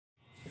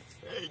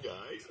Hey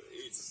guys,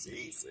 it's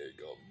Seasick,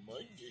 a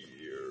monkey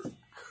here.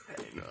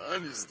 And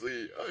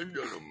honestly, I'm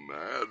kinda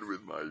mad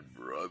with my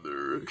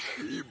brother.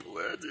 He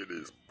planted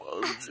his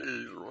palm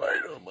trees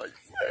right on my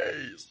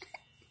face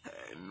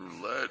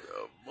and left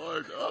a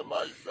mark on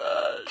my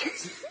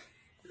face.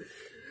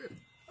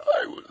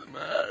 I was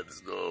mad,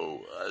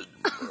 so I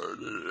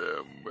murdered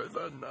him with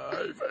a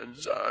knife and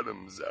shot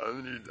him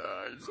 70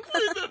 times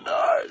with a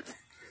knife.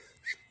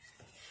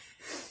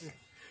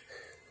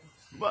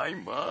 My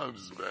mom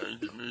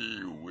spanked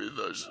me with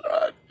a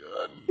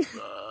shotgun.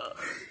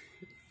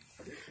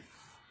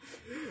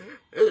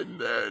 And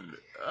then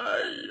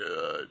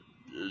I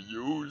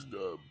used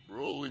a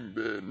rolling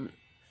pin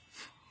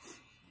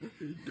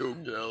to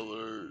kill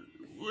her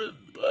with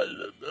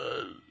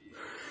pineapple.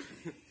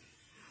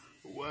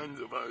 Once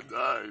upon a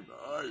time,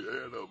 I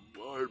had a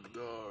barbed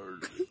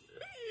dart.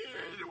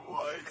 It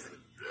was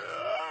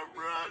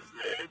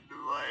rusted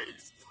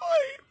waste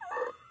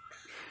paper.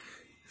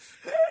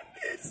 And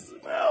it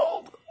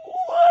smelled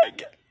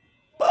like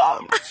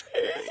bomb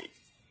cheese.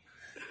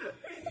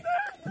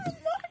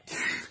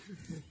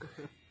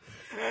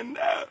 And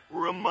that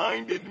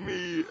reminded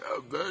me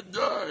of that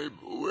time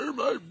where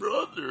my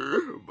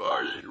brother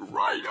farted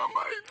right on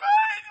my face.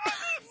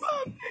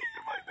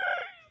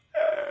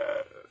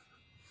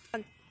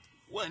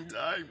 One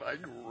time my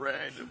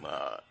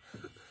grandma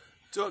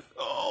took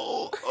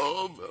all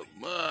of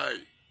my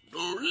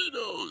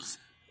Doritos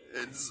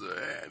and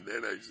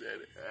then I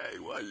said, hey,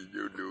 why did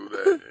you do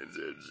that?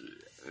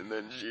 And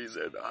then she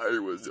said, I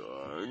was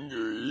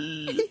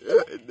hungry.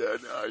 And then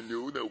I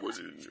knew that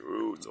wasn't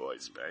true, so I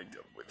spanked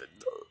him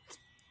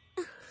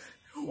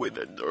with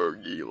a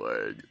turkey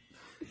leg.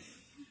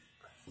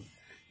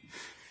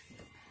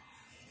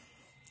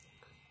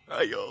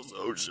 I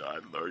also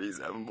shot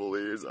 37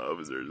 police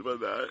officers, but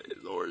that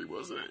story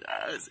wasn't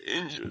as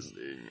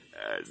interesting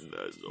as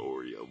the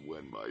story of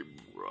when my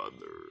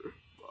brother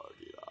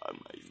farted on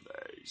my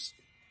face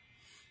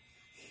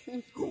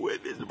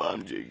with his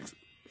bum cheeks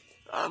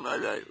on my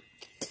face.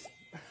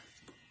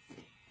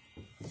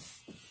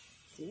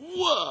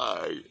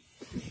 Why?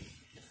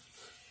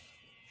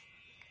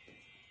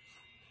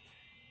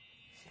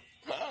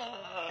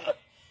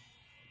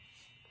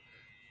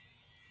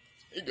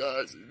 Hey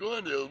guys, it's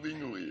going to be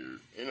New Year,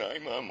 and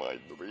I'm on my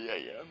 3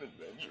 a.m.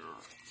 adventure.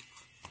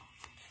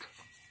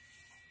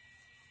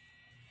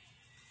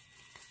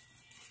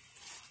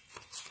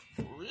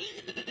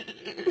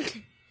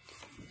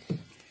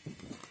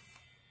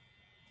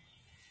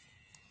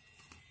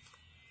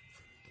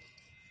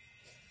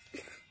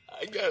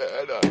 I gotta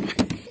head on.